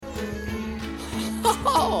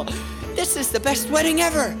Oh, this is the best wedding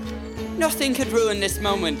ever. Nothing could ruin this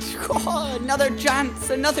moment. Oh, another chance,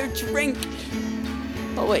 another drink.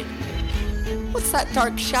 Oh, wait. What's that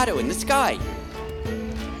dark shadow in the sky?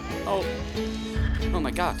 Oh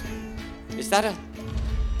my God. Is that a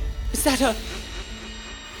dragon?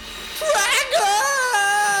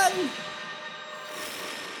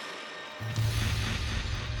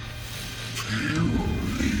 You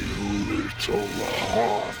little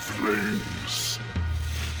halflings.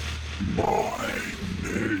 My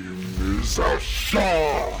name is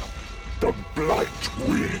Ashar, the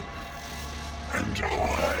Blightwing, and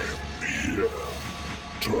I'm here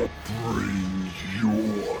to bring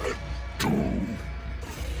your doom.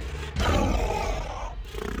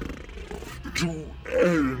 Do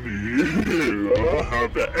any here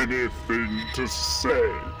have anything to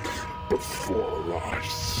say before I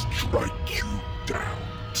strike you down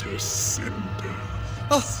to cinders?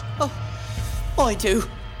 Oh, I do.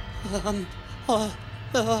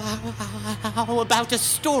 How about a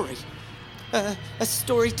story? A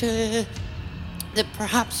story that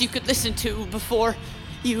perhaps you could listen to before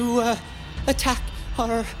you attack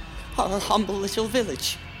our humble little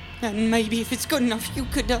village. And maybe if it's good enough, you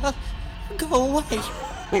could go away.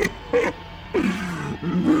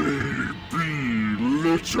 Maybe,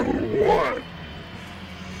 little one.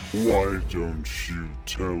 Why don't you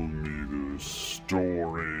tell me the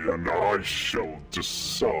story and I shall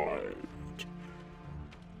decide?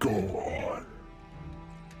 Go on.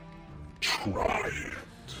 Try it.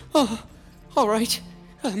 Oh, all right.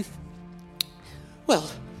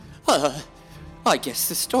 I guess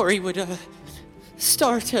the story would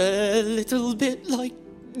start a little bit like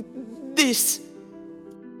this.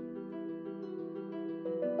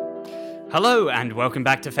 Hello and welcome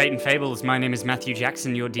back to Fate and Fables. My name is Matthew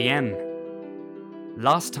Jackson, your DM.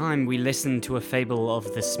 Last time we listened to a fable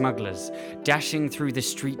of the smugglers dashing through the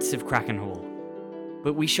streets of Krakenhall.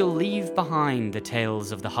 But we shall leave behind the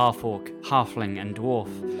tales of the half-orc, halfling and dwarf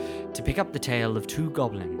to pick up the tale of two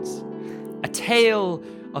goblins. A tale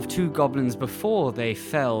of two goblins before they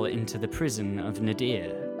fell into the prison of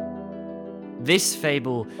Nadir. This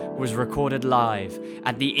fable was recorded live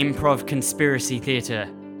at the Improv Conspiracy Theatre.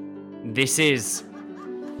 This is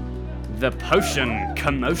The Potion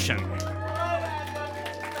Commotion.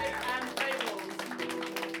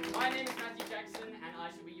 My name is Matthew Jackson, and I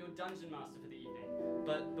shall be your dungeon master for the evening.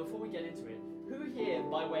 But before we get into it, who here,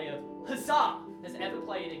 by way of huzzah, has ever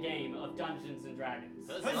played a game of Dungeons and Dragons?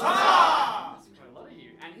 Huzzah! That's quite a lot of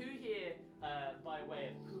you. And who here, by way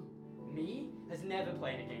of me, has never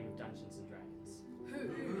played a game of Dungeons and Dragons?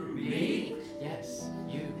 Who? Me? Yes,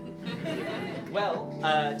 you. Well,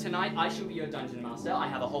 tonight I shall be your dungeon master. I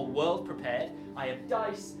have a whole world prepared. I have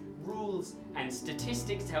dice, rules, and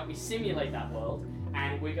statistics to help me simulate that world.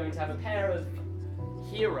 And we're going to have a pair of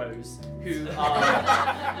heroes who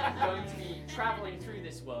are going to be traveling through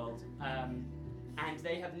this world. And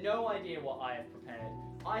they have no idea what I have prepared.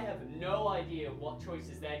 I have no idea what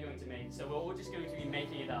choices they're going to make. So we're all just going to be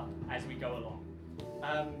making it up as we go along.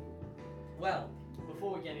 Well,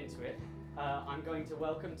 before we get into it, I'm going to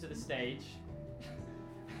welcome to the stage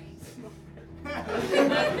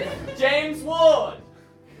James Ward.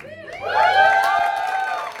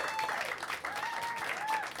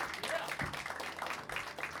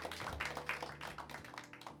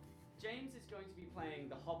 James is going to be playing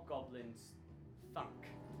the Hobgoblin's Thunk.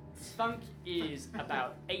 Thunk is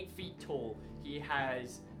about 8 feet tall. He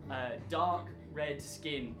has dark red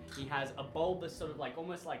skin. He has a bulbous sort of like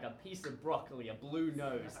almost like a piece of broccoli, a blue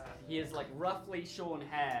nose. He has like roughly shorn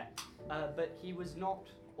hair, but he was not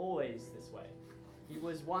always this way. He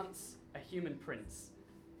was once a human prince,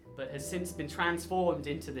 but has since been transformed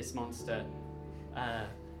into this monster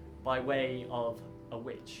by way of a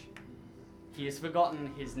witch. He has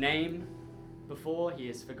forgotten his name before, he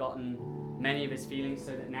has forgotten many of his feelings,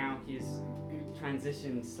 so that now he has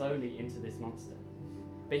transitioned slowly into this monster.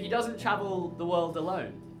 But he doesn't travel the world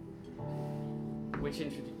alone,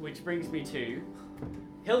 which brings me to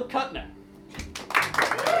Hill Kuttner.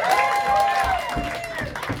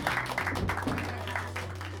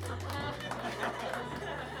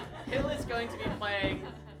 Hill is going to be playing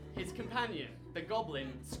his companion, the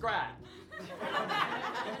goblin Scrab.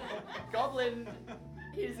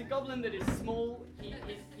 He is a goblin that is small.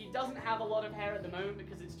 He doesn't have a lot of hair at the moment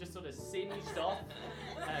because it's just sort of singed off.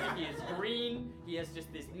 He is green. He has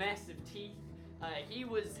just this mess of teeth. He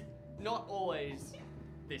was not always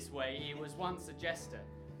this way. He was once a jester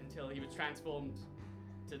until he was transformed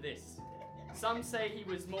to this. Some say he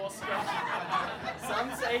was more Scrad.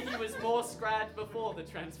 Some say he was more Scrad before the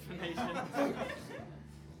transformation.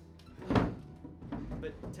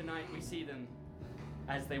 But tonight we see them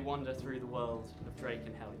as they wander through the world of Drake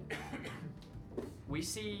and Hellion. We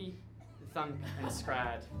see Thunk and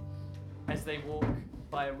Scrad as they walk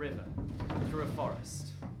by a river through a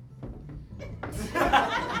forest.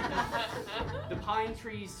 The pine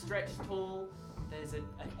trees stretch tall. There's a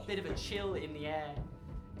bit of a chill in the air.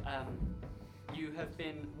 You have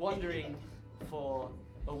been wandering for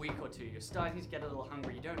a week or two. You're starting to get a little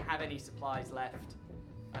hungry. You don't have any supplies left.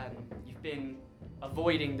 You've been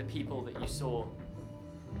avoiding the people that you saw.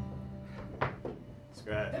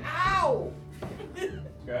 Scrap. Ow!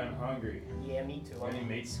 Scrap, I'm hungry. Yeah, me too. Any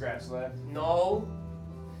meat scraps left? No,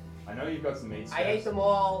 I know you've got some meat I scraps. ate them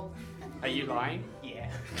all. Are you lying? Yeah.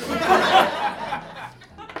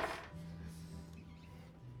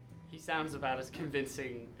 He sounds about as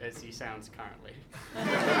convincing as he sounds currently.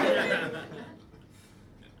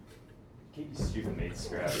 Keep your stupid meat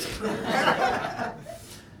scraps.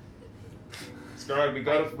 Scrap, we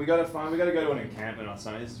gotta go to an encampment or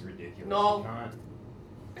something. This is ridiculous. No. We can't.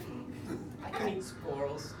 I can eat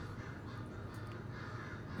squirrels.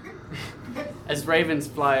 As ravens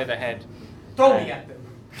fly overhead, Throw me at them.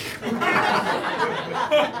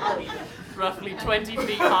 I'll eat them. roughly 20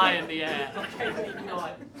 feet high in the air, Okay, maybe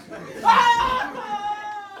not.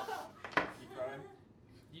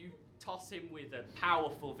 you toss him with a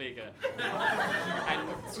powerful vigor. And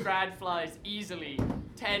Scrad flies easily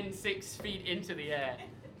 6 feet into the air.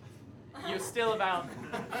 You're still about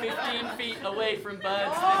 15 feet away from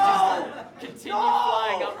birds that just continue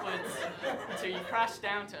flying upwards until you crash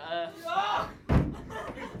down to earth.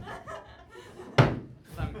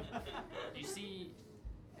 You see,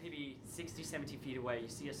 maybe 60, 70 feet away, you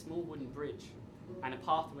see a small wooden bridge and a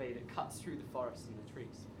pathway that cuts through the forest and the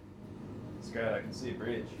trees. Scrap, I can see a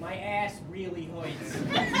bridge. My ass really hurts.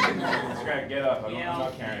 Scrap, get up. I'm Yeah.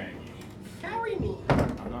 not carrying you. Carry me.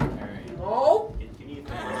 I'm not carrying you. No. Give me a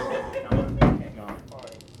thing. Come on. Hang on.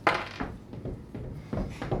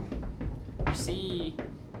 You see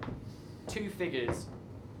two figures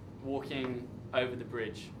walking over the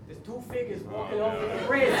bridge. There's two figures walking Oh, over no. the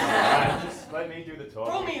bridge. Alright, just let me do the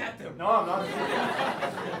talking. Throw me at them. No, I'm not.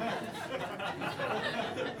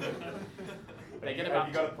 They get Have about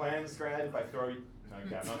you got a plan, Scrad? If I throw you...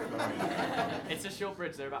 Okay, I'm not throwing you. It's a short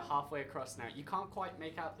bridge. They're about halfway across now. You can't quite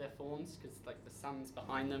make out their forms because like the sun's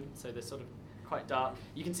behind them, so they're sort of quite dark.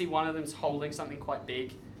 You can see one of them's holding something quite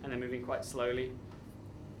big, and they're moving quite slowly.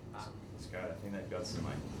 Scrad, I think they've got some,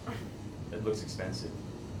 like... It looks expensive.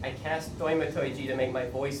 I cast Thaumaturgy to make my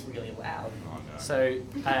voice really loud. Oh, no. So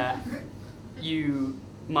you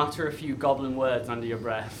mutter a few goblin words under your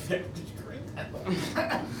breath,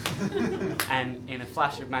 and in a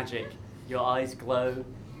flash of magic, your eyes glow.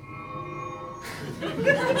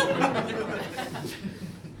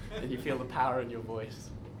 And you feel the power in your voice.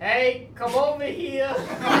 Hey, come over here.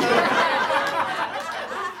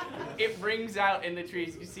 It rings out in the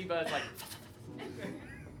trees. You see birds like.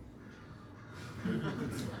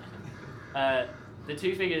 The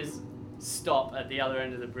two figures stop at the other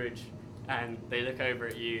end of the bridge, and they look over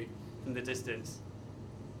at you from the distance,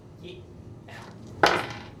 Yeah.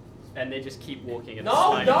 and they just keep walking at the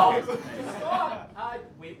No, side. no. Stop.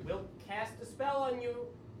 We'll cast a spell on you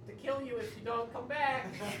to kill you if you don't come back.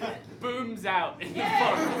 Booms out in the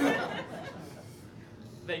Yeah. forest.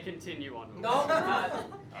 They continue on. No, Alright,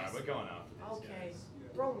 we're going after this, Okay, guys.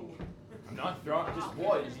 throw me. I'm not throwing... Just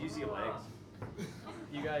what? Just use your legs.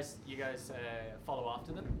 You guys follow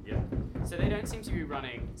after them. Yeah. So they don't seem to be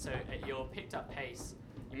running. So at your picked up pace,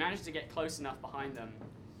 you manage to get close enough behind them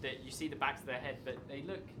that you see the backs of their head, but they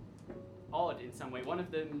look odd in some way. One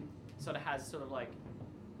of them sort of has sort of like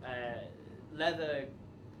leather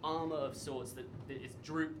armor of sorts that is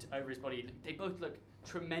drooped over his body. They both look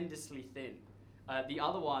tremendously thin. The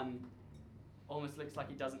other one almost looks like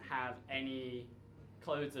he doesn't have any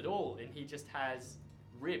clothes at all, and he just has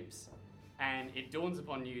ribs. And it dawns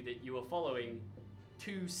upon you that you are following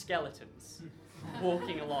two skeletons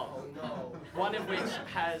walking along. Oh no. One of which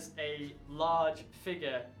has a large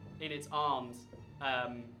figure in its arms,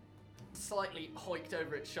 slightly hoiked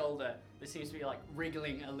over its shoulder, that seems to be like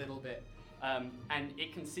wriggling a little bit. And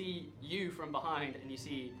it can see you from behind, and you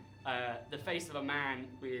see the face of a man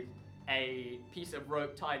with a piece of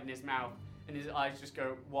rope tied in his mouth, and his eyes just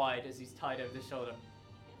go wide as he's tied over the shoulder.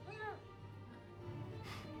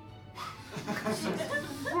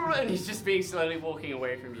 And he's just being slowly walking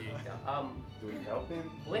away from you. Do we help him?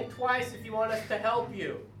 Blink twice if you want us to help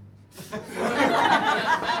you.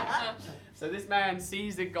 So this man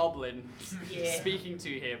sees a goblin Yeah. speaking to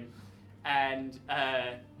him, and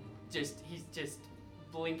he's just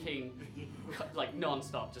blinking like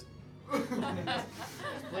non-stop. Just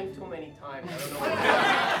Blink too many times. I don't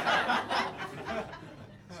know.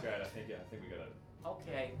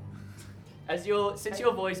 Okay. Since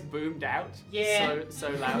your voice boomed out Yeah. so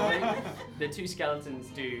loudly, the two skeletons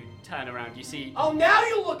do turn around. You see, Oh, now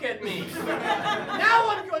you look at me. Now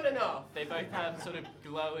I'm good enough. they both have sort of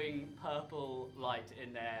glowing purple light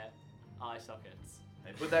in their eye sockets.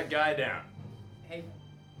 Hey, put that guy down. Hey,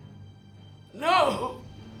 No!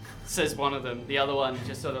 Says one of them. The other one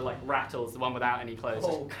just sort of like rattles, the one without any clothes.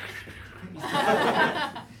 oh.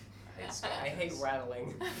 I hate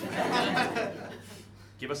rattling.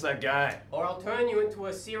 Give us that guy. Or I'll turn you into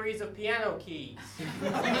a series of piano keys.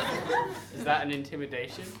 Is that an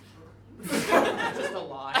intimidation? Just a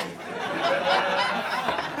lie.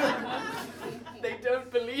 They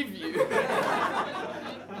don't believe you.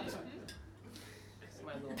 It's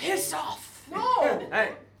my little- Piss off! No! Hey,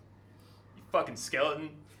 you fucking skeleton.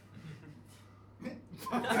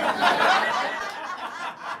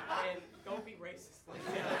 And don't be racist like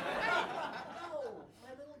that. No, my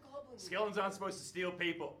little goblin. Skeletons aren't supposed to steal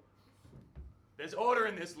people. There's order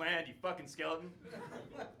in this land, you fucking skeleton.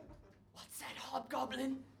 What's that,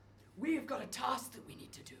 hobgoblin? We've got a task that we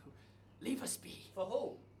need to do. Leave us be. For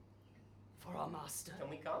who? For our master. Can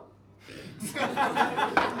we come?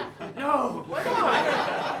 No! Why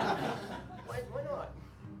not? Why not?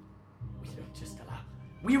 We don't just allow.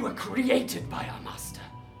 We were created by our master.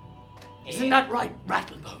 Isn't that right,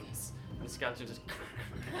 Rattlebones? And the skeleton just.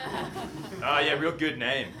 Oh yeah, real good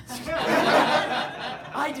name.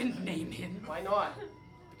 I didn't name him Why not?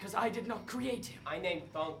 because I did not create him. I named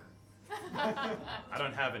Thunk. I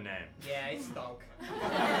don't have a name. Yeah, it's Thunk.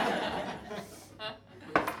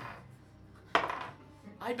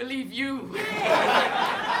 I believe you.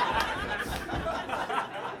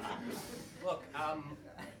 Look,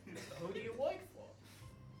 who do you work for?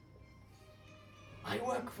 I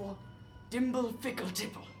work for Dimble Fickle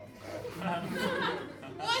Tipple.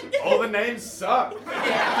 All the names suck.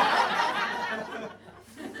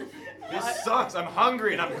 This sucks. I'm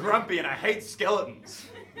hungry and I'm grumpy and I hate skeletons.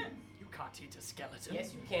 You can't eat a skeleton.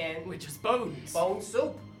 Yes, you can. We're just bones. Bone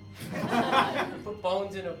soup. Put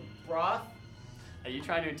bones in a broth. Are you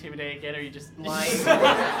trying to intimidate again, or are you just? My. You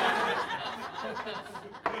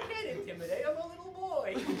can't intimidate. I'm a little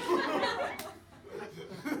boy.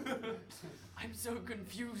 I'm so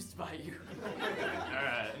confused by you.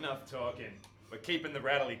 Alright, enough talking. We're keeping the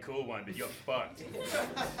rattly cool one, but you're fucked.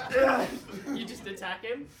 You just attack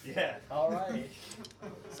him. Yeah. Alright.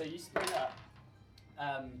 So you split up.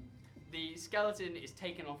 The skeleton is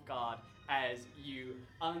taken off guard as you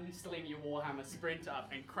unsling your warhammer, sprint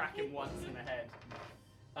up, and crack him once in the head.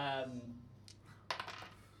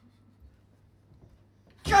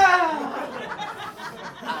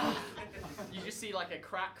 You just see like a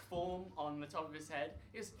crack form on the top of his head.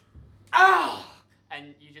 He goes, ah!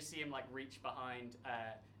 And you just see him like reach behind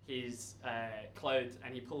his clothes,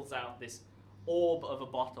 and he pulls out this orb of a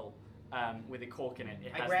bottle with a cork in it.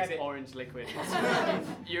 It I has grab this it. orange liquid.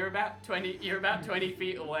 You're about 20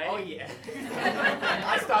 feet away. Oh yeah.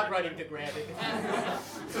 I start running to grab it.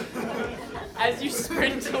 As you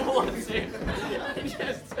sprint towards him, he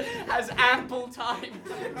just has ample time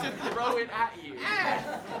to throw it at you.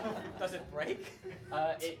 Does it break?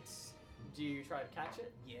 Do you try to catch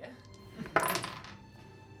it? Yeah.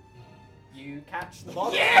 You catch the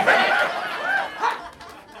bottle.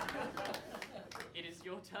 It is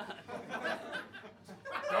your turn.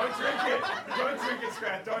 Don't drink it! Don't drink it,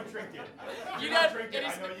 Scrat. Don't drink it. You Don't don't. drink It it.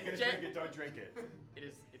 is. I know you're gonna drink it. Don't drink it. It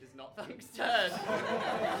is not Thunk's turn.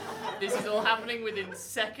 This is all happening within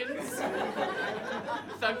seconds.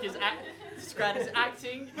 Thunk is Scrat is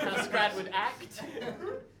acting how Scrat would act.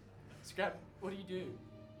 Scrat, what do you do?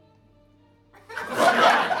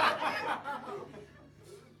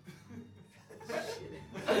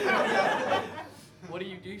 What do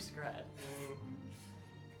you do, Scrat?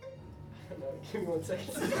 No, give me 1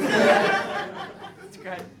 second.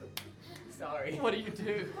 Scrat, Sorry. what do you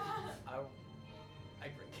do? I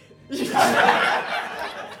drink it.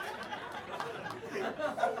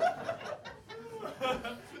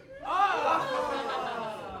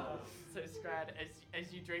 So Scrat,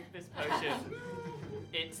 as you drink this potion,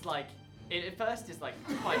 it's like it at first is like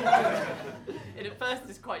quite it at first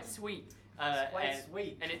is quite sweet. It's quite and,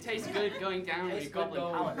 sweet. and it tastes good going down your Tastes good goblin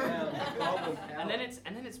going palate. down. Goblin And then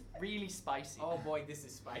palate. it's really spicy. Oh boy, this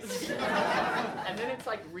is spicy. And then it's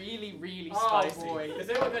like really, really Oh spicy. boy, does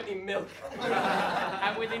anyone got any milk?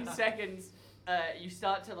 And within seconds, you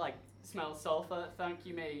start to like smell sulfur. Thunk,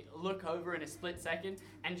 you may look over in a split second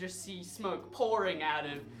and just see smoke pouring out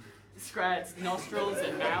of Scrat's nostrils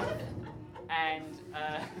and mouth. And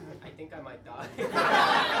I think I might die.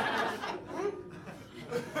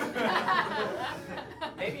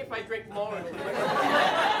 Maybe if I drink more, it'll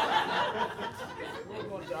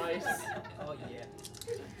more dice. Oh yeah.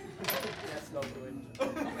 That's not good.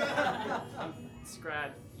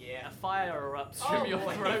 Scrad, Yeah. a fire erupts Oh, from your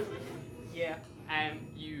boy. throat, Yeah. and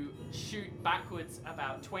you shoot backwards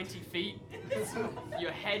about 20 feet.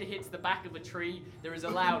 Your head hits the back of a tree. There is a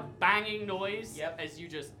loud banging noise as you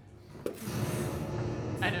just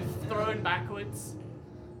and are thrown backwards.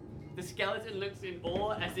 The skeleton looks in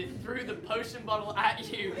awe as it threw the potion bottle at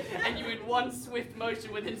you, and you, in one swift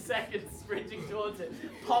motion within seconds, sprinting towards it,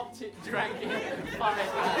 popped it, drank it, and fired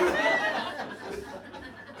back.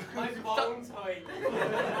 My bones hurt.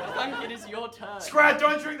 Thunk, it is your turn. Scrat,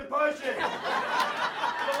 don't drink the potion! For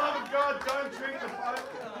the love of God, don't drink the potion!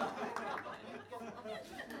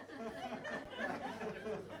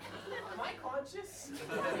 Am I conscious?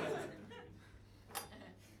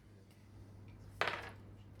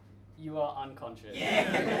 You are unconscious.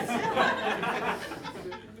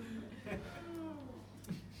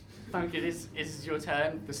 Thunk, it is your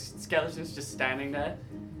turn. The skeleton's just standing there.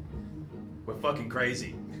 We're fucking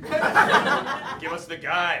crazy. Give us the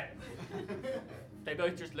guy. They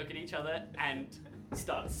both just look at each other and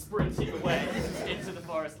start sprinting away into the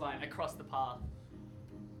forest line across the path.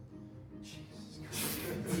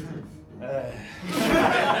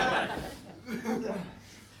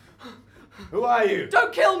 Who are you?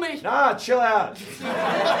 Don't kill me! Nah, chill out. You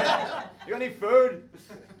got any food?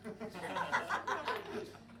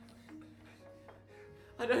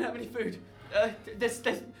 I don't have any food.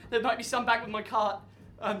 There might be some back with my cart.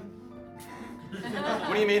 What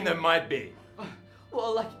do you mean there might be?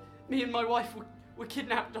 Well, like, me and my wife were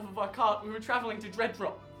kidnapped off of our cart. We were traveling to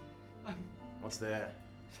Dreadrop. What's there?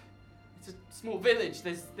 It's a small village.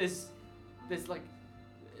 There's like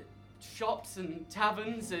shops and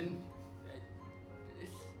taverns and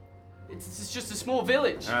it's just a small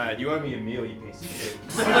village. Alright, you owe me a meal, you piece of shit.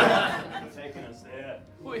 Taking us there.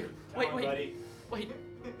 Wait, Come on, buddy. wait.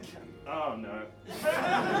 Oh no.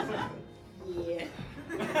 Yeah.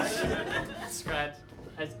 Scrad,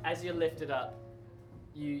 as you're lifted up,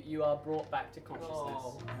 you are brought back to consciousness.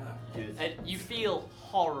 Oh. And you feel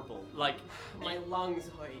horrible. Like My lungs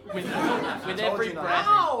hurt. with every you not. breath.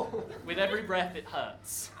 Ow! With every breath it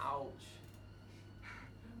hurts. Ouch.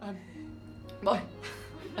 I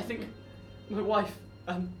think my wife,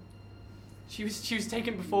 she was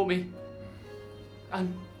taken before me. Are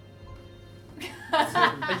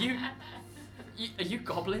you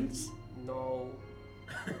goblins? No.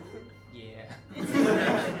 Yeah.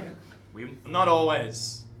 We not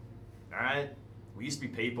always. Alright? We used to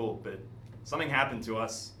be people, but something happened to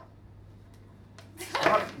us.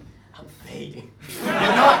 I'm fading. You're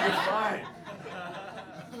not, you're fine.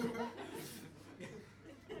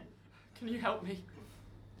 Can you help me?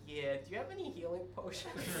 Yeah. Do you have any healing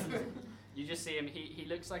potions? You just see him. He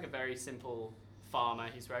looks like a very simple farmer.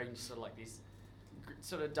 He's wearing just sort of like these,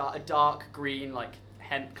 sort of dark green like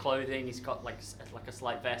hemp clothing. He's got like a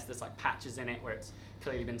slight vest. There's like patches in it where it's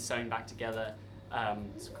clearly been sewn back together.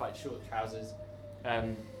 It's quite short trousers.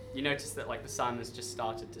 You notice that like the sun has just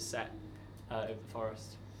started to set over the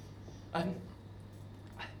forest.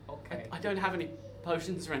 Okay. I don't have any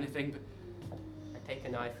potions or anything, but I take a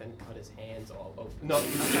knife and cut his hands all over. No.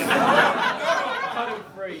 Cut him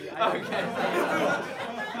free.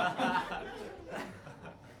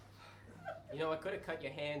 You know, I could have cut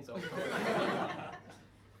your hands off.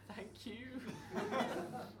 thank you.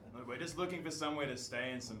 Look, we're just looking for somewhere to stay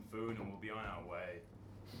and some food, and we'll be on our way.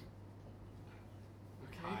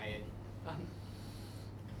 Okay.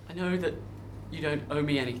 I know that you don't owe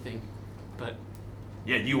me anything, but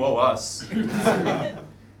Yeah, you owe us.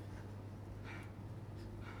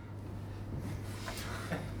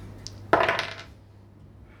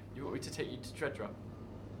 you want me to take you to Dreadrop?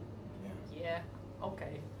 Yeah.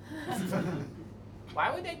 Okay.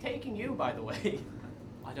 Why were they taking you, by the way?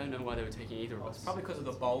 I don't know why they were taking either of us. It's probably because of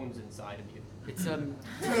the bones inside of you. It's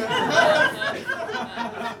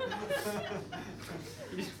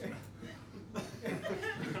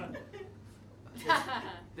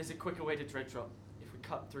There's a quicker way to Dreadrop if we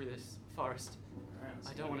cut through this forest.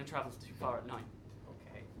 I don't want to travel too far at night.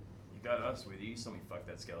 Okay. You got us with you, so we fucked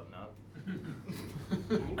that skeleton up.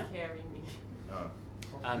 Can you carry me? Oh.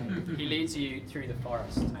 He leads you through the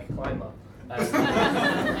forest. I climb up.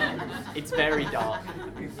 It's very dark,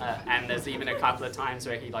 and there's even a couple of times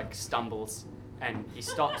where he like stumbles and he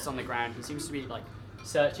stops on the ground. He seems to be like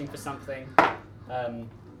searching for something, and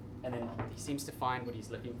then he seems to find what he's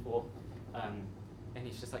looking for, and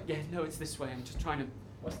he's just like, yeah, no, it's this way. I'm just trying to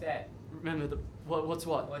What's that? remember the what's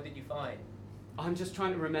what. What did you find? I'm just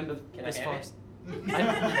trying to remember Can I this have forest.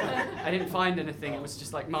 I didn't find anything. It was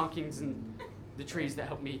just like markings and the trees that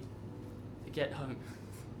helped me to get home.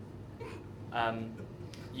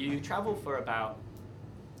 You travel for about,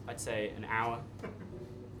 I'd say, an hour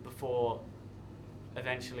before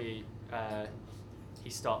eventually he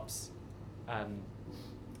stops, and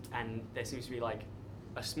there seems to be like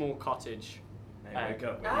a small cottage Hey, wake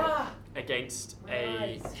up. against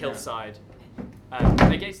Nice. a hillside,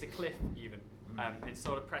 against a cliff even. It's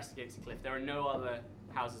sort of pressed against the cliff. There are no other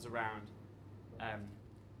houses around,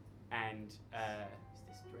 and is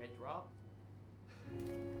this Dread Rob?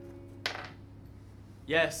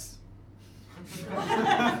 Yes.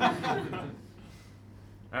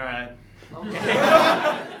 All right. Is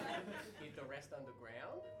the rest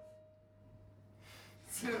underground?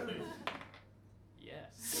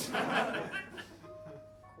 Yes.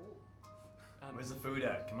 Cool. Where's the food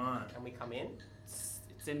at? Come on. Can we come in?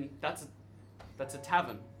 It's in. That's a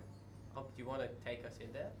tavern. Oh, do you want to take us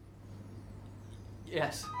in there?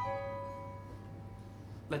 Yes.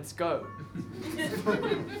 Let's go.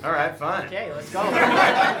 All right, fine. Okay, let's go.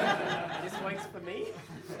 This works for me?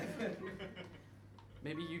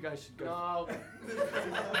 Maybe you guys should go. No.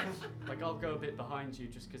 Like I'll go a bit behind you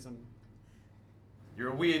just because I'm.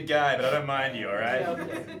 You're a weird guy, but I don't mind you, all right? Yeah,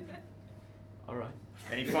 okay. All right.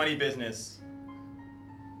 Any funny business?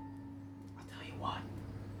 I'll tell you what.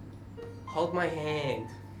 Hold my hand.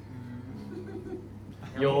 And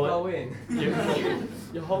You're- we go in.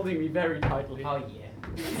 You're holding me very tightly. Oh yeah.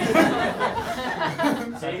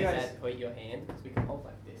 So you guys put your hand because we can hold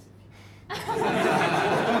like this.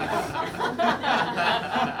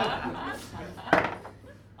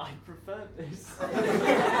 I prefer this.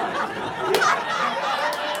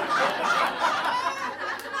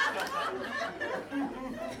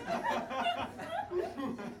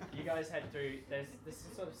 You guys head through. There's this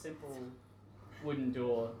sort of simple wooden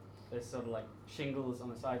door. There's sort of like shingles on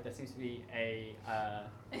the side. There seems to be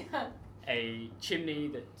a chimney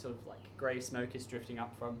that sort of like grey smoke is drifting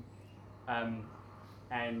up from. And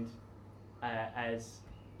as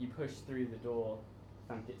you push through the door,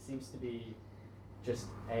 it seems to be just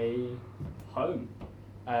a home.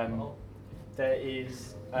 There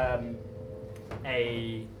is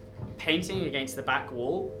a painting against the back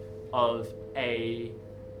wall of a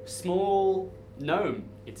small gnome,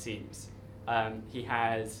 it seems. He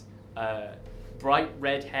has bright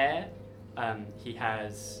red hair.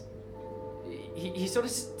 He's sort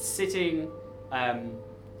of sitting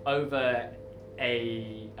over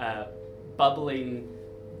a bubbling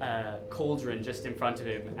cauldron just in front of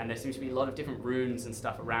him, and there seems to be a lot of different runes and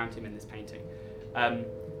stuff around him in this painting.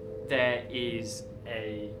 There is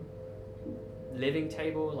a living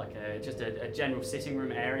table, like just a general sitting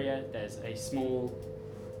room area. There's a small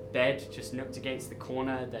bed just nooked against the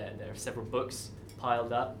corner. There are several books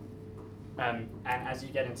piled up. And as you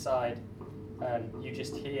get inside, you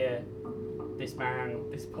just hear this man,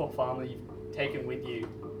 this poor farmer you've taken with you,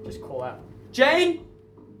 just call out, Jane!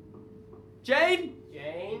 Jane!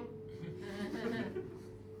 Jane?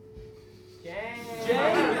 Jane?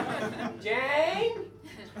 Jane! Jane?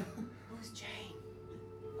 Who's Jane?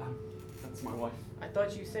 That's my wife. I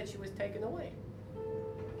thought you said she was taken away.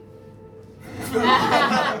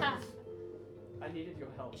 I needed your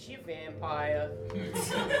help. Is she a vampire?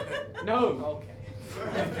 No! Okay.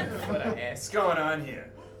 That's what I What's asked. going on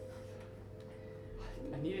here?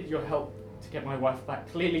 I needed your help to get my wife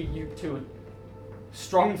back. Clearly you two are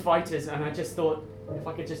strong fighters, and I just thought if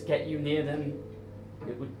I could just get you near them,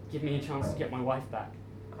 it would give me a chance to get my wife back.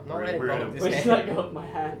 I'm not letting go of this Would you hand. let go of my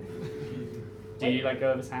hand? Do you let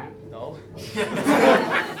go of his hand? No.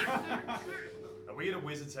 Are we at a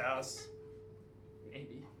wizard's house?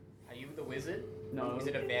 Maybe. Are you the wizard? No. Is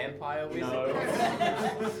it a vampire wizard? No.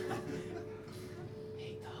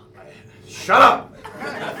 Hey, dog. Shut up!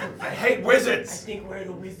 I hate I wizards! think we're at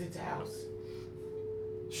a wizard's house.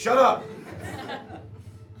 Shut up!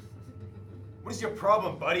 What is your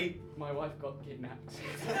problem, buddy? My wife got kidnapped.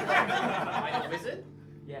 By a wizard?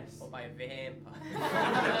 Yes. Or by a vampire?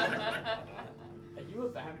 Are you a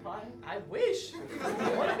vampire? I wish.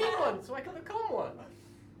 I want to be one so I can become one.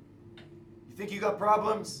 You think you got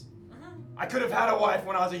problems? I could have had a wife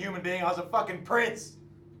when I was a human being. I was a fucking prince.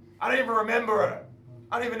 I don't even remember her.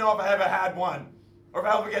 I don't even know if I ever had one. Or if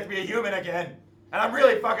I'll ever get to be a human again. And I'm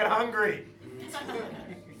really fucking hungry.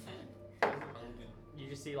 You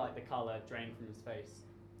just see like the color drain from his face.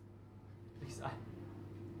 Because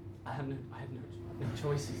I have no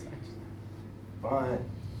choices. Fine.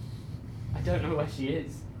 I don't know where she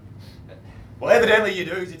is. Well, evidently you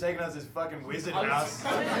do, because you're taking us this fucking wizard house.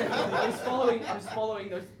 I was following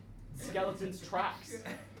those skeletons' tracks,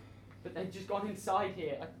 but they've just gone inside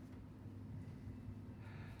here.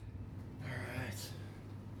 Alright.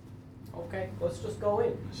 Okay, let's just go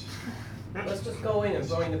in. Let's just go in and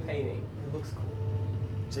join the painting. It looks cool.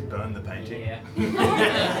 Say burn the painting. Yeah.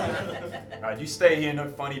 Alright, you stay here, no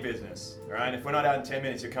funny business. Alright, if we're not out in 10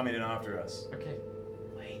 minutes, you're coming in after us. Okay.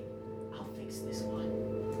 Wait, I'll fix this one.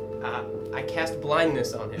 I cast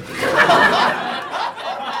blindness on him.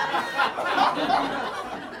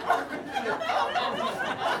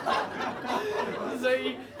 So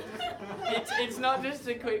it's not just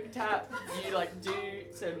a quick tap. You like do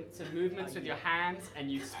some movements with your hands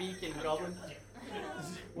and you speak in Goblin.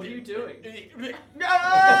 What are you doing? His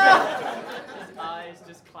eyes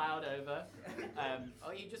just cloud over.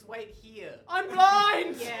 Oh, you just wait here. I'm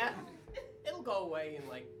blind! Yeah. It'll go away in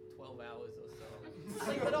like 12 hours or so.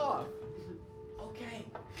 Sleep it off. Okay.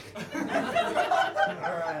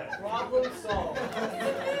 Alright. Problem solved.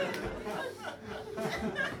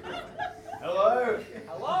 Hello?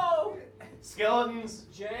 Hello? Skeletons?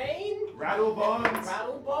 Jane? Rattlebones?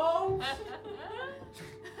 Rattlebones?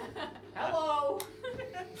 Hello?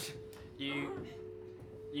 You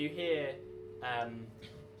hear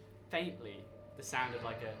faintly the sound of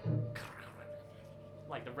like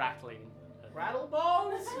the rattling.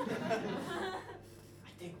 Rattlebones? I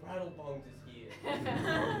think Rattlebones is here.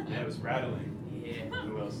 Yeah, it was rattling. Yeah.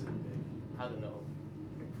 Who else did it? I don't know.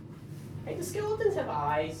 Hey, do skeletons have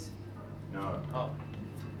eyes? No. Oh.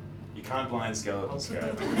 You can't blind skeletons,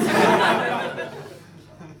 Scott.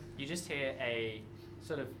 You just hear a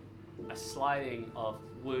sort of a sliding of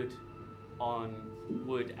wood on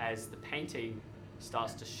wood as the painting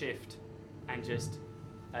starts to shift and just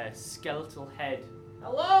a skeletal head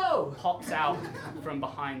Hello? pops out from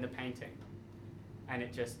behind the painting and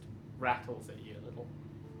it just rattles at you a little,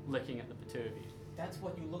 looking at the two of you. That's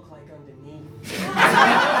what you look like underneath.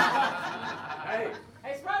 Hey,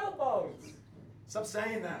 Hey, it's Rattlebones! stop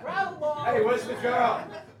saying that. Rattlebones! Hey, where's the girl?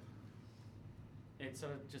 It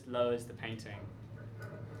sort of just lowers the painting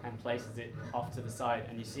and places it off to the side,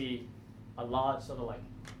 and you see a large sort of like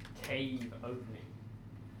cave opening,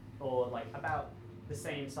 or like about the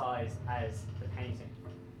same size as the painting,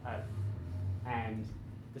 and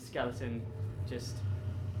the skeleton just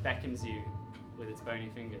beckons you with its bony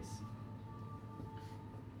fingers.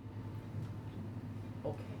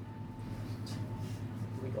 Okay. Do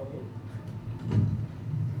we go in?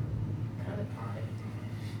 Kind of tired.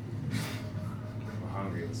 I'm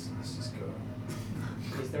hungry. Let's just go.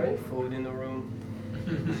 Is there any food in the room?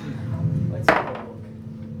 Let's have a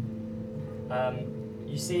look.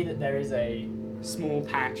 You see that there is a small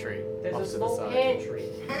pantry There's off a to the small side. pantry.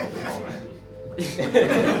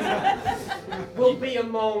 Will be a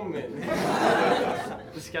moment.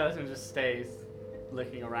 The skeleton just stays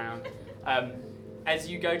looking around. As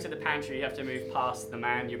you go to the pantry, you have to move past the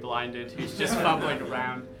man you're blinded who's just fumbling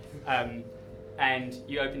around. And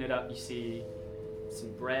you open it up, you see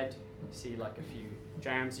some bread, you see like a few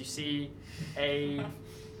jams, you see a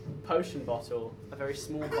potion bottle, a very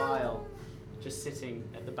small vial, just sitting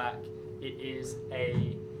at the back. It is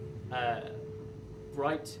a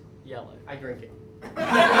bright yellow. I drink it.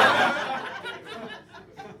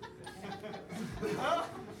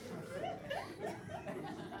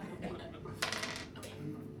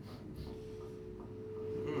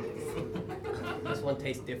 This one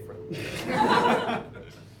tastes different.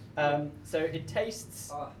 So it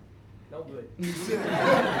tastes. No good.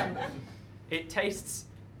 It tastes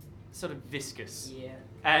sort of viscous Yeah.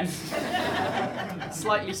 and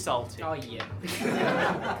slightly salty. Oh yeah.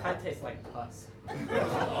 Kind of tastes like pus.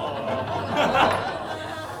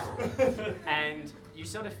 And you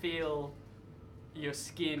sort of feel your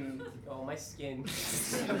skin Oh, my skin.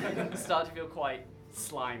 start to feel quite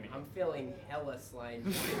slimy. I'm feeling hella slimy.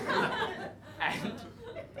 And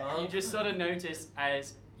you just sort of notice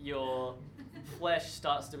as your flesh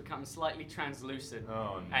starts to become slightly translucent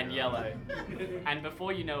and no. yellow. And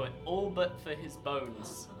before you know it, all but for his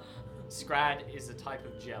bones, Scrad is a type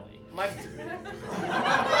of jelly. My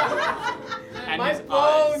And my his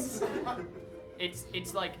bones. eyes,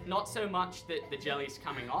 it's like not so much that the jelly's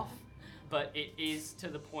coming off, but it is to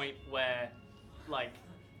the point where, like,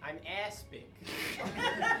 I'm aspic.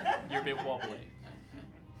 you're a bit wobbly.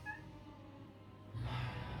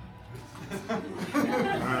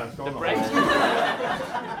 Alright, The bread.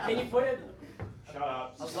 Can you put Shut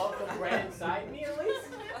up. a loaf of bread inside me at least?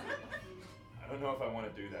 I don't know if I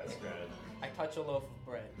want to do that, Scrat. I touch a loaf of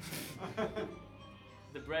bread.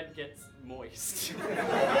 The bread gets moist. Okay,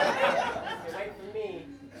 wait for me.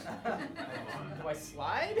 Do I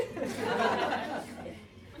slide?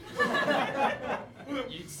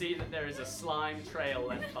 You see that there is a slime trail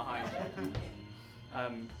left behind you.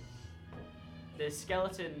 The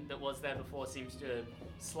skeleton that was there before seems to have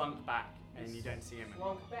slunk back, and you don't see him.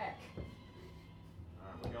 Slunk back.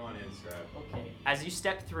 Alright, we're going in. Scrap. Okay. As you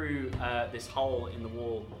step through this hole in the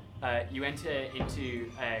wall, you enter into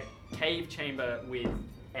a cave chamber with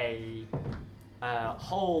a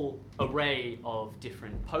whole array of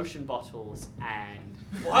different potion bottles and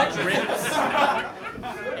drips.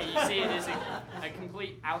 And you see it is a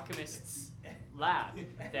complete alchemist's lab.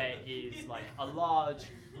 There is like a large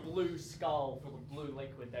blue skull full of blue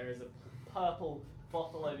liquid. There is a purple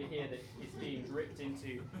bottle over here that is being dripped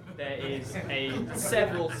into. There is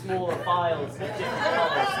several smaller vials of different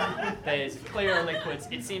colors. There's clearer liquids.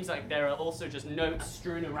 It seems like there are also just notes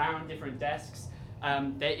strewn around different desks.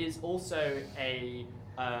 There is also a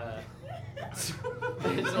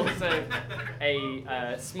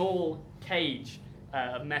small cage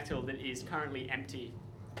of metal that is currently empty.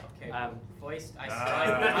 Okay. First, I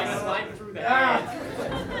slide through the hands.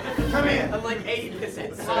 Come here. I'm like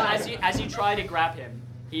 80% So slime. as you try to grab him,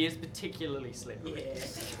 he is particularly slippery.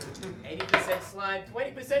 Yeah. 80% slime,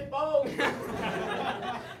 20% bone.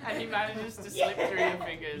 And he manages to slip through your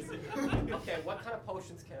fingers. Okay, what kind of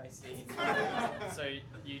potions can I see? So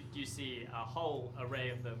you see a whole array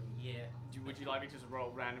of them. Yeah. Would you like me to just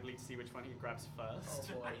roll randomly to see which one he grabs Oh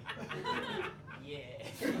first? boy. Yeah.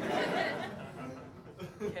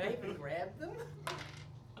 Can I even grab them?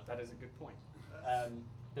 That is a good point.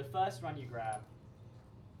 The first one you grab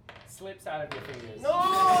slips out of your fingers.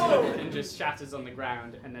 No! And just shatters on the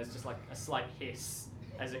ground, and there's just like a slight hiss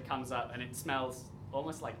as it comes up, and it smells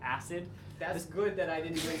almost like acid. That's good that I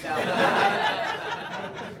didn't drink that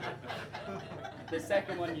The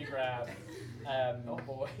second one you grab one. Oh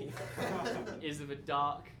boy. is of a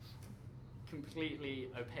dark, completely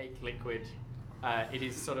opaque liquid. It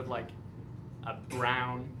is sort of like a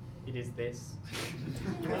brown. It is this.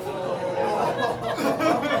 Does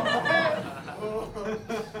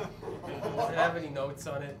it have any notes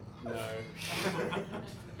on it? No.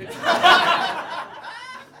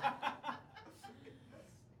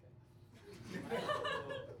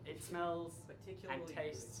 It smells and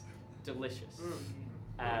tastes delicious.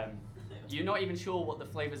 You're not even sure what the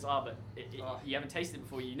flavors are, but you haven't tasted it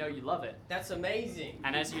before. You know you love it. That's amazing.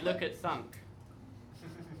 And as you look at Thunk,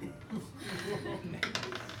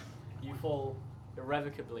 you fall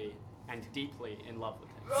irrevocably and deeply in love with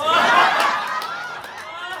him.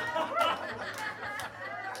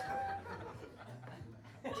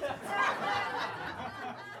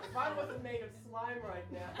 If I wasn't made of slime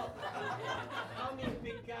right now, I'll be a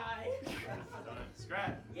big guy.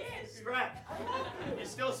 Scrap. Yes. Scrap. You're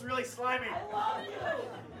still really slimy. I love you.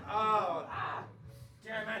 Oh.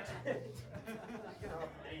 Damn it.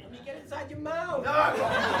 Let me get inside your mouth. No.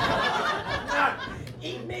 No.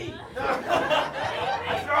 Eat me. No.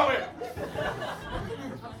 Throw it.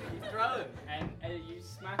 You throw him, and you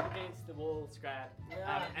smack against the wall, Scrap,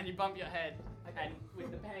 and you bump your head, and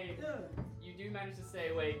with the pain, you do manage to stay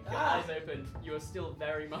awake, your eyes open. You are still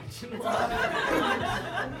very much in love.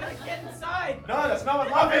 I'm gonna get inside. No, that's not what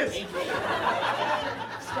love is.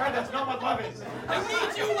 Scrap, that's not what love is. I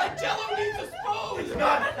need you like Jello needs a spoon. It's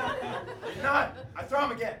not. It's not. I throw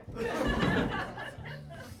him again.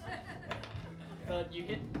 But you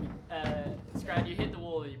hit, Scrap, you hit the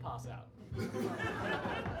wall and you pass out.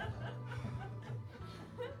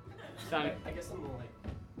 Thunk, I guess I'm like.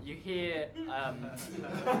 you hear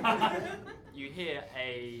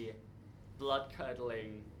a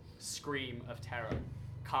blood-curdling scream of terror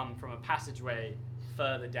come from a passageway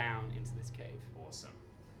further down into this cave. Awesome.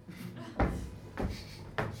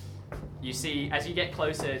 You see, as you get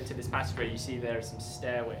closer to this passageway, you see there are some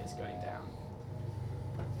stairways going down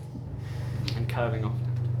and curving off.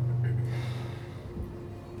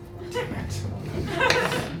 Damn it.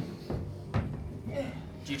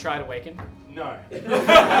 Do you try to waken? No. Come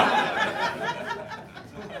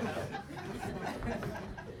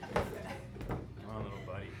on, little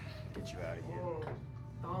buddy. Get you out of here.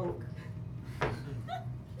 Donk.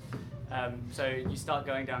 So you start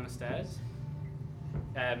going down the stairs.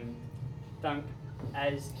 Thunk,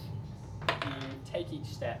 as you take each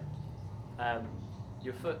step,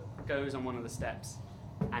 your foot goes on one of the steps,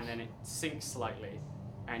 and then it sinks slightly,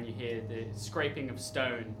 and you hear the scraping of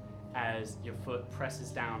stone as your foot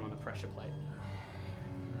presses down on a pressure plate.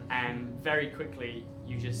 And very quickly,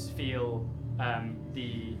 you just feel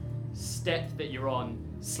the step that you're on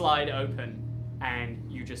slide open, and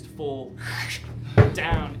you just fall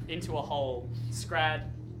down into a hole. Scrad,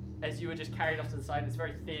 as you were just carried off to the side, and it's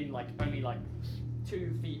very thin, like only like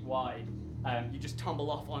 2 feet wide. You just tumble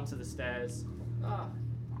off onto the stairs. Ah.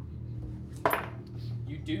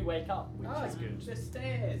 You do wake up, which is good. The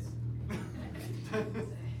stairs.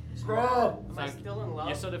 Scroll. Am I Thunk, still in love?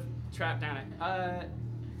 You're sort of trapped down it.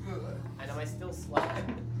 And am I still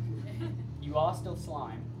slime? You are still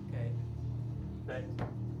slime. Okay. but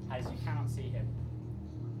as you cannot see him,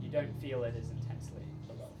 you don't feel it as intensely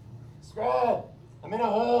below. Scrub! I'm in a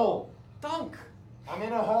hole! Dunk! I'm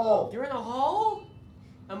in a hole! You're in a hole?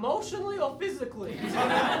 Emotionally or physically?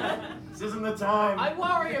 This isn't the time. I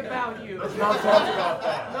worry about you. Let's not talk about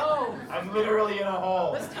that. No. I'm literally in a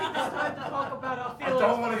hole. Let's take this time to talk about our I feelings.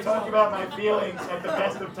 don't want to talk about my feelings at the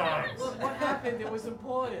best of times. What happened? It was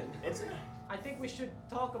important. It's... I think we should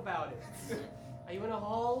talk about it. Are you in a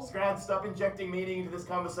hole? Scrad, stop injecting meaning into this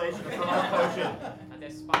conversation. It's the wrong potion. Are there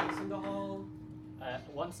spikes in the hole?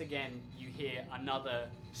 Once again, you hear another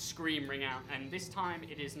scream ring out, and this time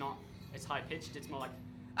it is not as high-pitched, it's more like,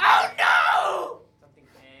 "Oh no!" Something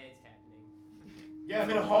bad's happening. Yeah, I'm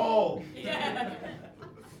in a hole. Yeah.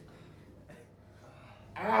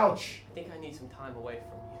 Ouch. I think I need some time away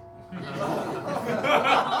from you.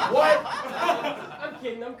 What? I'm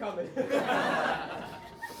kidding, I'm coming.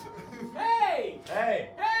 Hey! Hey.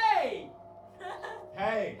 Hey!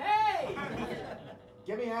 Hey. Hey!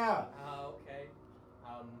 Get me out. Okay.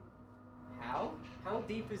 How? How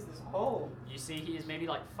deep is this hole? You see he is maybe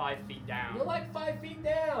like 5 feet down. You're like 5 feet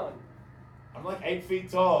down. I'm like 8 feet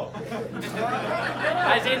tall.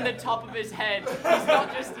 As in the top of his head.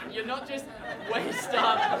 You're not just waist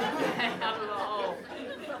up out of the hole.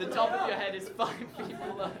 The top of your head is 5 feet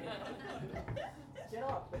below. Get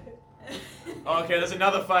up. Okay, there's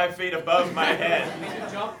another 5 feet above my head. Can you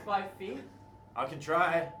jump 5 feet? I can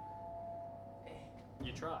try.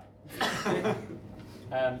 You try.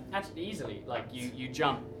 Actually, easily. Like you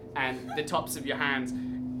jump, and the tops of your hands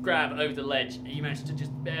grab over the ledge, and you manage to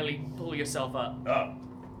just barely pull yourself up. Oh,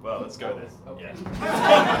 well, let's go then. Okay.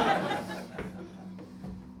 Yeah.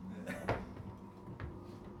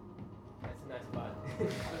 That's a nice spot.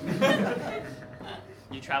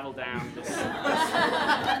 You travel down this.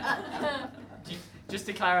 Just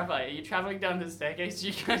to clarify, are you traveling down the staircase?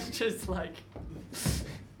 You can just like.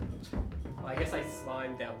 Well, I guess I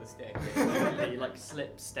slime down the staircase. You like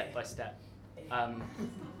slip step by step.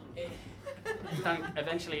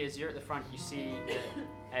 Eventually, as you're at the front, you see that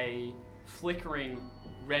a flickering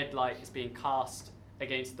red light is being cast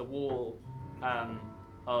against the wall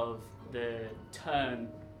of the turn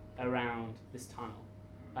around this tunnel,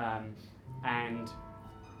 and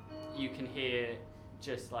you can hear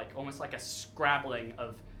just like almost like a scrambling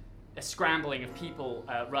of people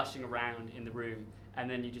rushing around in the room, and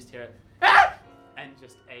then you just hear "Ah!" and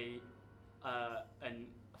just a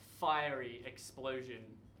fiery explosion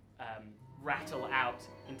rattle out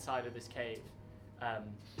inside of this cave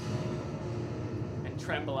and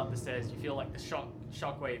tremble up the stairs. You feel like the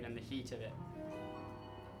shockwave and the heat of it.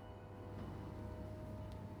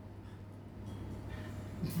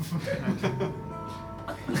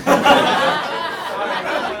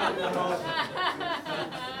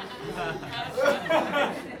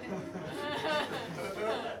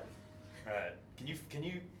 Alright, can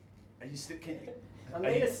you, are you still, I'm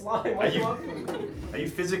made of slime. What do you want from me? Are you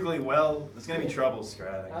physically well? There's gonna be trouble,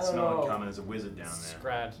 Scrad. I can I don't smell know. it coming. There's a wizard down there.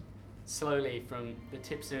 Scrad, slowly from the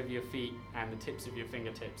tips of your feet and the tips of your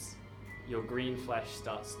fingertips, your green flesh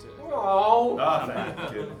starts to No. Oh, thank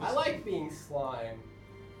goodness. I like being slime.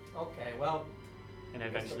 Okay, well, and I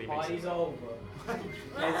guess eventually the party's makes over.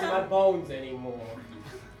 Can't see my bones anymore.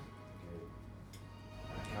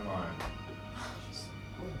 Come on.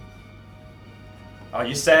 Oh,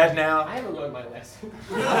 you sad now? I haven't learned my lesson.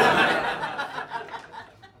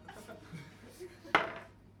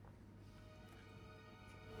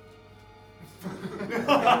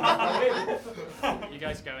 You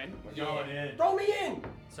guys go in. Throw me in!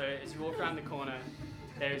 So as you walk around the corner,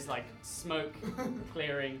 there's like smoke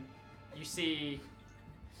clearing. You see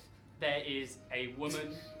there is a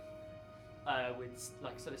woman with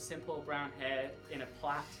like sort of simple brown hair in a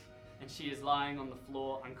plait, and she is lying on the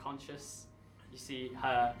floor unconscious. You see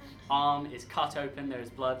her arm is cut open. There is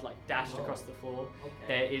blood like dashed across the floor. Okay.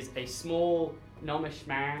 There is a small gnomish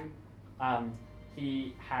man.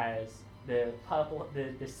 He has the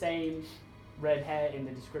same red hair in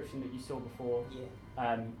the description that you saw before. Yeah.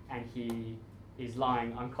 And he is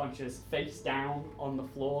lying unconscious, face down on the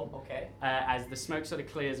floor. Okay. As the smoke sort of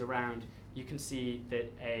clears around, you can see that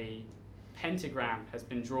a pentagram has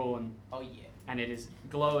been drawn, Oh yeah. and it is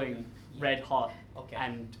glowing red hot. Okay.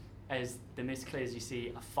 And as the mist clears, you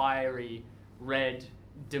see a fiery, red,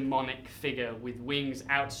 demonic figure with wings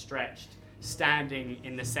outstretched, standing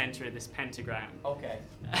in the center of this pentagram. Okay.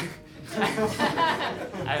 And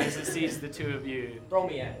as it sees the two of you, Throw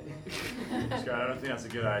me at it. Scrad, I don't think that's a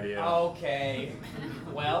good idea. Okay.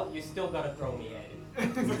 Well, you still gotta throw me at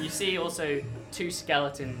it. you see also two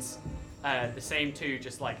skeletons, the same two,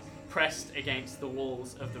 just like pressed against the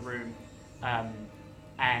walls of the room,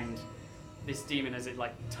 and this demon, as it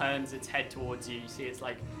like turns its head towards you, you see its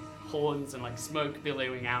like horns and like smoke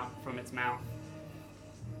billowing out from its mouth.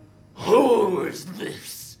 Who is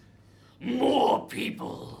this? More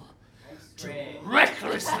people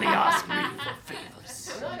recklessly ask me for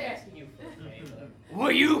favors. I'm not asking you for a favor.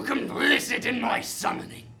 Were you complicit in my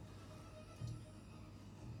summoning?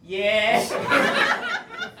 Yes.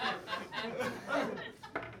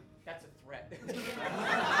 That's a threat.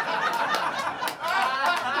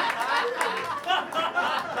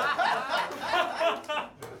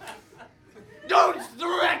 Don't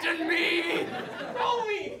threaten me! Roll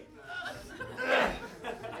me!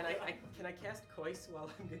 Can I cast Kois while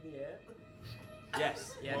I'm in the air? Yes.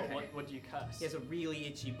 Yeah, okay. What do you curse? He has a really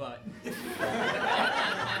itchy butt.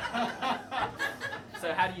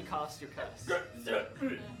 So how do you cast your curse?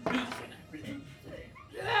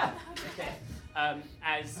 Okay.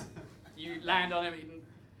 As you land on him,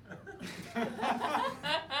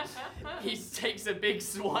 he takes a big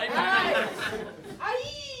swipe at you.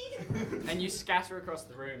 And you scatter across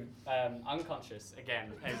the room, unconscious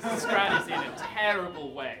again, as Scrat is in a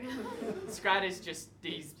terrible way. Scrat is just,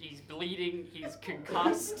 he's bleeding, he's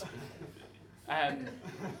concussed. And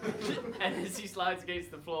as he slides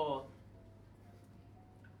against the floor,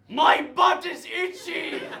 My butt is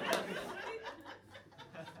itchy!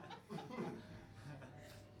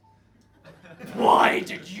 Why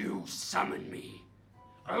did you summon me,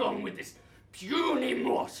 along with this puny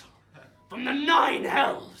mortal from the 9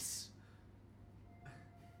 hells?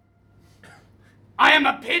 I am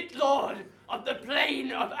a pit lord of the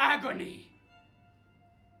plane of agony.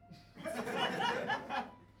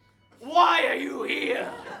 Why are you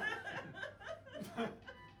here?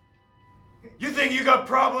 You think you got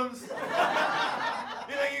problems?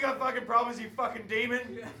 You think you got fucking problems, you fucking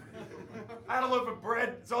demon? I had a loaf of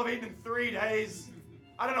bread, it's all I've eaten in 3 days.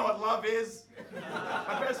 I don't know what love is.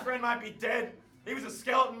 My best friend might be dead. He was a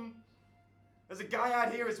skeleton. There's a guy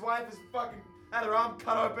out here, his wife has fucking had her arm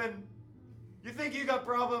cut open. You think you got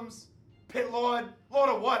problems? Pit lord? Lord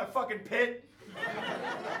of what? A fucking pit?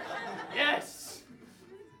 Yes,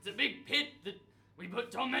 it's a big pit that we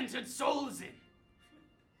put tormented souls in.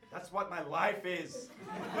 That's what my life is.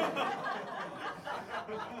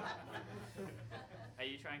 are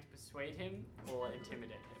you trying to persuade him or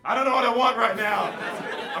intimidate him? I don't know what I want right now.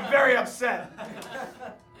 I'm very upset.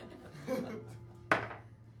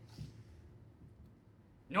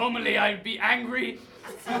 Normally I'd be angry,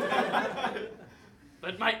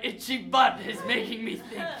 but my itchy butt is making me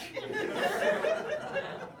think.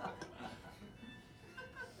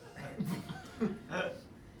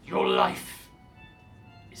 Your life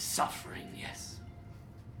is suffering, yes.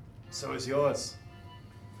 So is yours.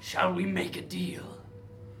 Shall we make a deal?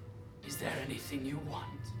 Is there anything you want?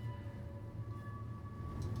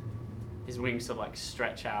 His wings sort of like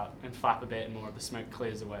stretch out and flap a bit, and more of the smoke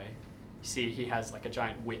clears away. You see he has like a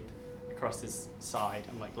giant whip across his side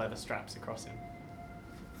and like leather straps across him.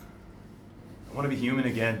 I want to be human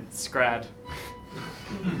again. Scrad.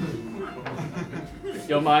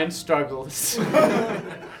 Your mind struggles.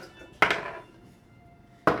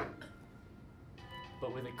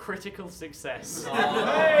 But with a critical success,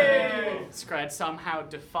 Scrad somehow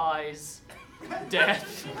defies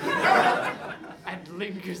death and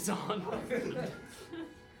lingers on.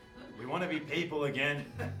 We want to be people again.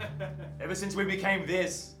 Ever since we became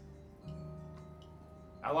this,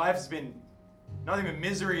 our lives has been nothing but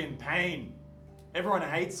misery and pain. Everyone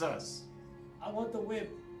hates us. I want the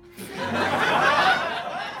whip. He's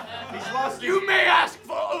lost You may ask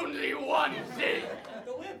for only one thing.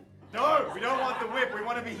 The whip. No, we don't want the whip. We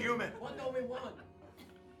want to be human. What don't we want?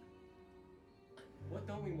 What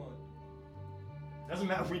don't we want? Doesn't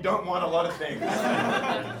matter. We don't want a lot of things.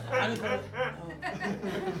 I just want.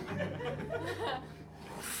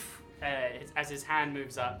 As his hand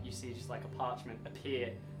moves up, you see just like a parchment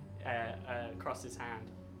appear across his hand,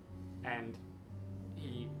 and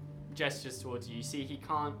he gestures towards you. You see he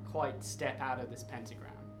can't quite step out of this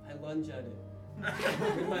pentagram. I lunge at it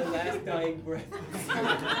with my last dying breath.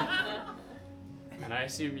 And I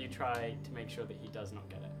assume you try to make sure that he does not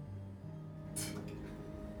get it.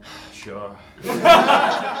 Sure. I'm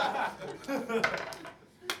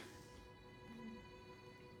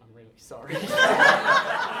really sorry.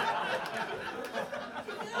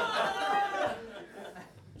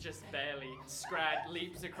 Just barely. Scrad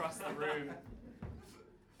leaps across the room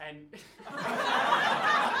and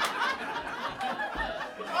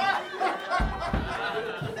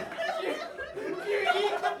you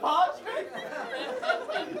eat the parchment?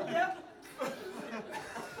 Yep.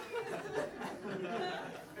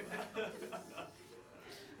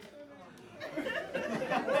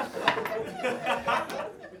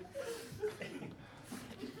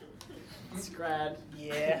 Scrad.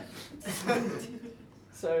 Yeah.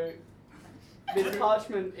 So, this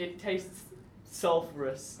parchment, it tastes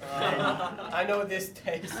sulfurous. I know this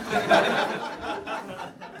taste.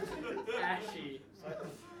 Ashy.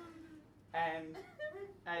 And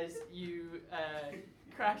as you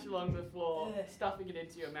crash along the floor, stuffing it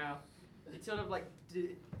into your mouth, it sort of like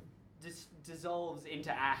dissolves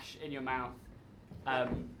into ash in your mouth.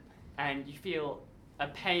 And you feel a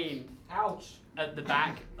pain Ouch. at the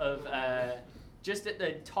back of, just at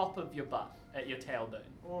the top of your butt, at your tailbone.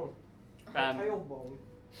 Oh. Um,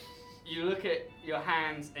 You look at your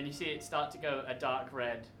hands and you see it start to go a dark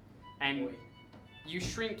red, and you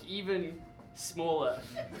shrink even smaller,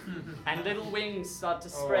 and little wings start to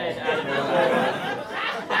spread out of your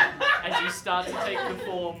body as you start to take the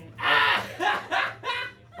form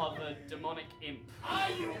of a demonic imp. Are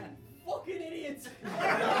you fucking idiots?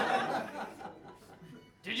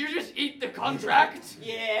 Did you just eat the contract?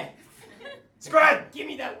 Yeah. Scrad! Give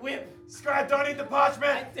me that whip. Scrad, don't eat the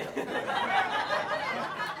parchment!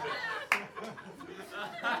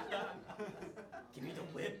 Give me the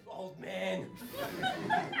whip, old man.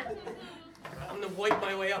 I'm gonna wipe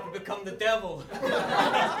my way up and become the devil.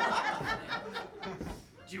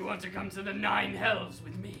 Do you want to come to the 9 hells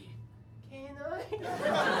with me? Can I?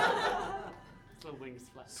 Little wings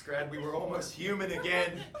flap. Scrad, we were almost human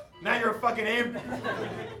again. Now you're a fucking imp.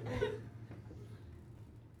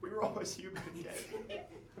 We were almost human again.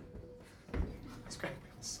 Scrad, we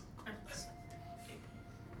were so close.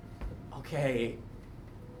 Okay.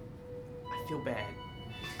 I feel bad.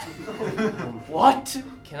 What?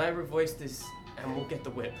 Can I revoice this and we'll get the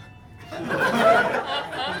whip?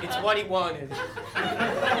 It's what he wanted.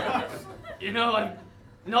 You know, I'm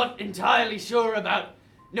not entirely sure about.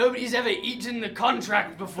 Nobody's ever eaten the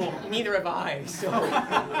contract before. Neither have I, so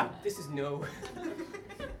this is no.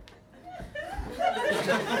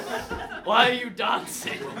 Why are you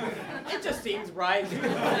dancing? It just seems right.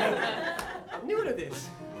 I'm new to this.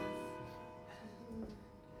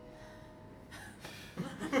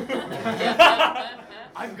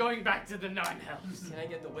 I'm going back to the 9 hells. Can I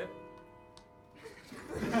get the whip?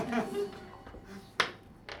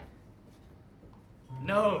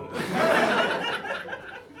 No.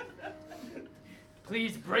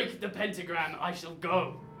 Please break the pentagram. I shall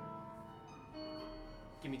go.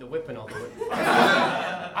 Give me the whip and I'll do it.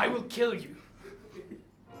 I will kill you.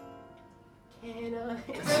 Can I?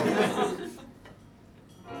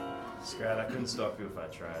 Scrad, I couldn't stop you if I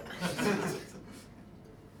tried.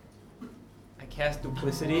 I cast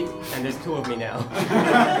duplicity and there's 2 of me now.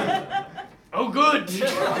 Oh, good.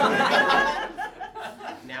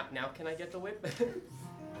 Now can I get the whip?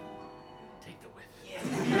 Take the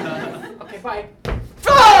whip. Okay, bye.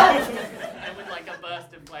 And with like a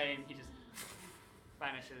burst of flame, he just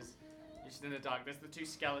vanishes. You're just in the dark. There's the 2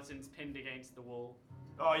 skeletons pinned against the wall.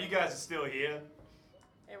 Oh, you guys are still here.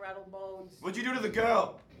 Hey, Rattle Bones. What'd you do to the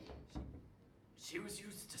girl? She was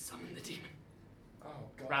used to summon the demon. Oh,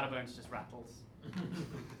 God. Rattlebones just rattles.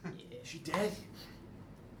 Is she dead?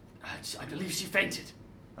 I believe she fainted.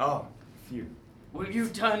 Oh, phew. Will you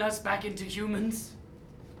turn us back into humans?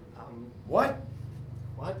 What?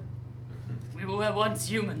 What? We were once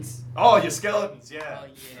humans. Oh, you're skeletons, yeah. Oh,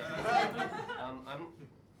 yeah.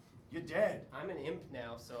 You're dead. I'm an imp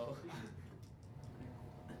now, so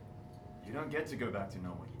You don't get to go back to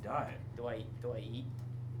normal. You died. do I eat?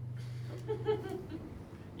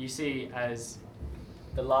 You see as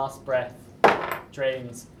the last breath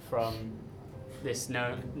drains from this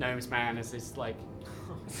gnome's man as this like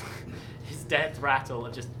his death rattle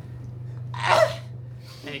of just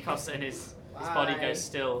and he coughs and his body Bye. goes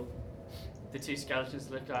still. The 2 skeletons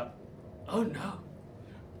look up. Oh no!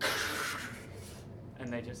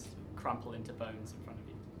 And they just crumple into bones in front of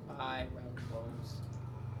you. Bye, Rattle Bones.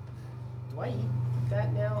 Do I eat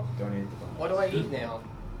that now? Don't eat the bone. What do I eat now?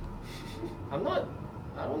 I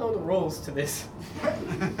don't know the rules to this.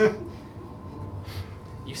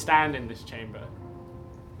 You stand in this chamber,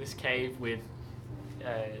 this cave with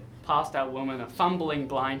a passed out woman, a fumbling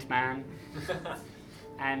blind man,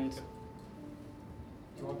 and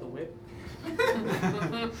Do you want the whip?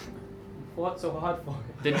 What's so hard for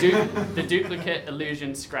it? the duplicate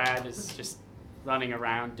illusion Scrad is just running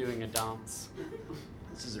around doing a dance.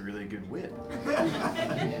 This is a really good whip.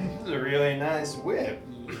 This is a really nice whip.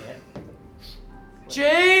 Yeah.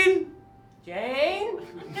 Jane! Jane?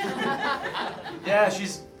 Yeah,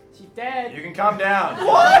 she's... She's dead. You can calm down.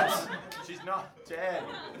 What? She's not dead.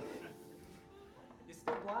 You're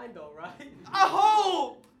still blind though, right?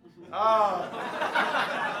 Oh! Oh.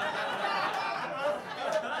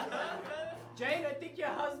 Jane, I think your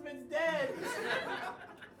husband's dead.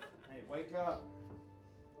 Hey, wake up.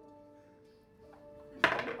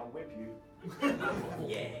 I'll whip you.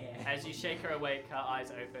 Yeah. As you shake her awake, her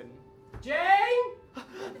eyes open, Jane!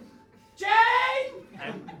 Jane!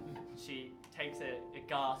 and she takes a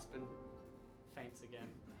gasp and faints again.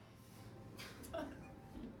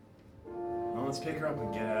 Well, let's pick her up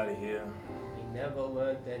and get out of here. He never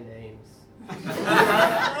learned their names.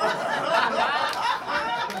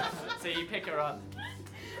 So you pick her up,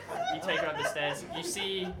 you take her up the stairs.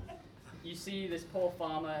 You see this poor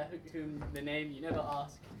farmer whom the name you never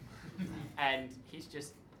ask, and he's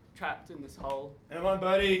just trapped in this hole. Come on,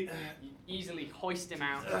 buddy. You easily hoist him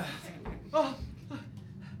out. Oh.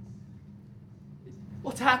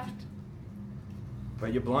 What's happened?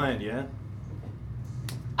 But you're blind, yeah?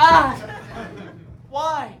 Ah!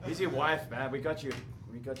 Why? He's your wife, man. We got you.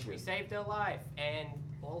 We saved their life, and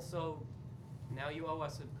also, now you owe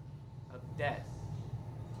us a debt.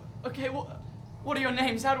 Okay, what are your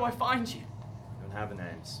names? How do I find you? We don't have the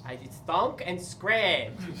names. It's Thunk and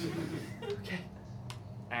Scrab. Okay.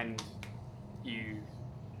 And you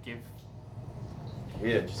give.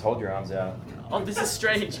 Here, just hold your arms out. Oh, this is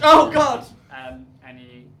strange. Oh God! And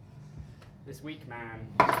this weak man,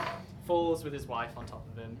 falls with his wife on top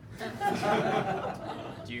of him.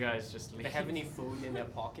 Do you guys just Do leave? they have any food in their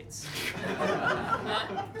pockets?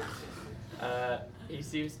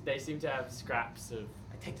 They seem to have scraps of.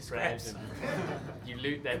 I take the bread, scraps. and you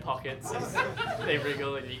loot their pockets as they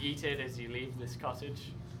wriggle, and you eat it as you leave this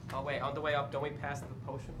cottage. Oh wait, on the way up, don't we pass the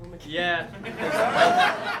potion room again? Yeah.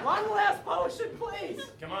 One last potion, please!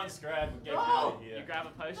 Come on, Scrad. We'll get No! out of here. You grab a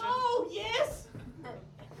potion. Oh, yes!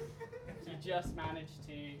 You just managed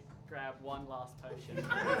to grab one last potion.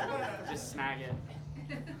 Just snag it.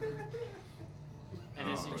 And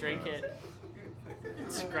as you drink it,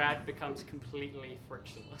 Scrad becomes completely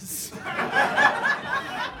frictionless.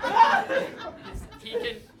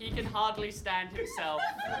 He can hardly stand himself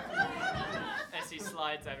as he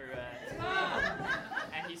slides everywhere.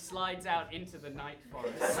 And he slides out into the night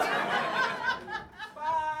forest.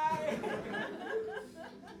 Bye!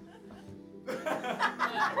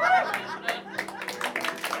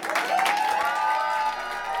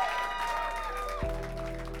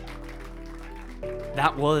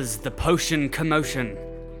 That was The Potion Commotion.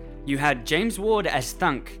 You had James Ward as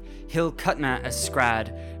Thunk, Hill Kuttner as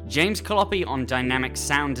Scrad, James Calliope on dynamic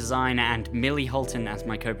sound design, and Millie Holton as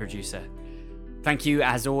my co-producer. Thank you,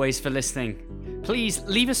 as always, for listening. Please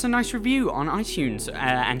leave us a nice review on iTunes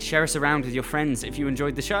and share us around with your friends if you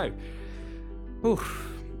enjoyed the show. Oof.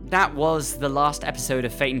 That was the last episode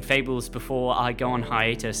of Fate and Fables before I go on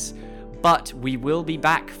hiatus, but we will be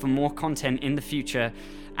back for more content in the future,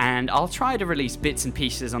 and I'll try to release bits and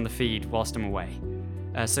pieces on the feed whilst I'm away.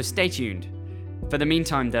 So stay tuned. For the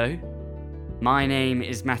meantime, though, my name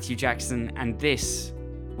is Matthew Jackson, and this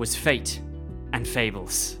was Fate and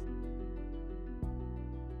Fables.